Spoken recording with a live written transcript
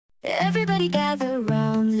Everybody gather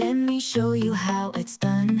round, let me show you how it's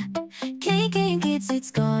done. KK and kids,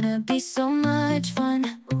 it's gonna be so much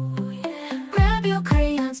fun. Grab your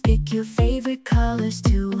crayons, pick your favorite colors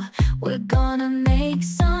too. We're gonna make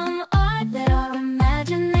some art, let our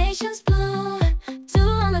imaginations bloom. Do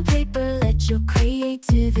on the paper, let your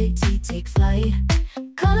creativity take flight.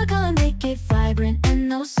 Color, color, make it vibrant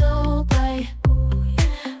and oh so bright.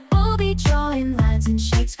 We'll be drawing lines and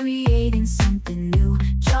shapes, creating something new.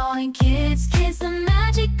 Drawing kids, the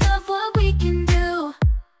magic of what we can do.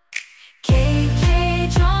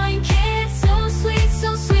 KK, drawing kids, so sweet,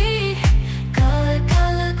 so sweet. Color,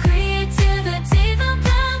 color, creativity,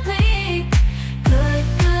 complete. Good,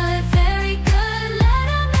 good, very good, let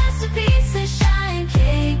our masterpieces shine.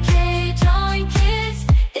 KK, drawing kids,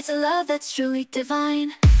 it's a love that's truly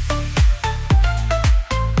divine.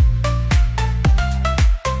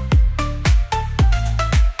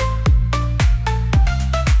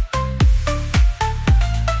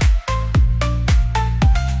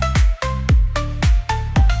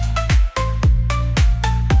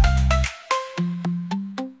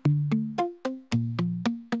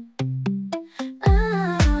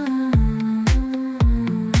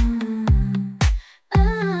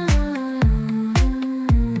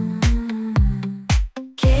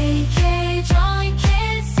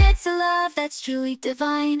 That's truly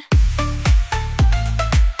divine.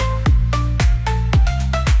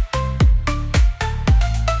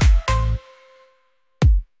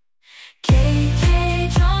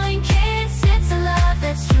 KK, drawing kids, it's a love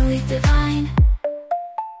that's truly divine.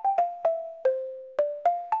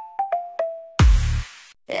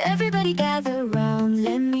 Everybody gather round,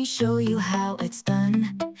 let me show you how it's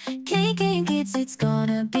done. KK and kids, it's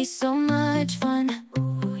gonna be so much fun.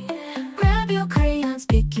 Grab your crayons,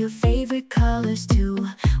 pick your favorite colors too.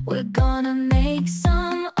 We're gonna make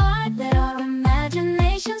some art, let our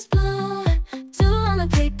imaginations bloom. Do on the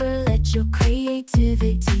paper, let your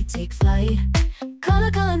creativity take flight.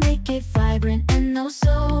 Color, color, make it vibrant and oh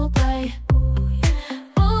so bright.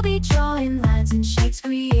 We'll be drawing lines and shapes,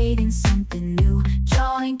 creating something new.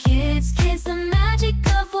 Drawing kids, the magic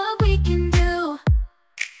of what we can do.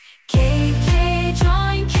 KK,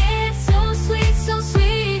 drawing kids, so sweet, so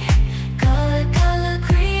sweet. Color, color,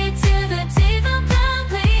 creativity,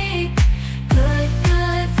 complete. Good,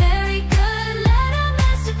 good, very good, let our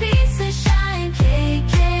masterpieces shine.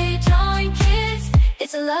 KK, drawing kids,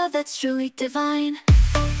 it's a love that's truly divine.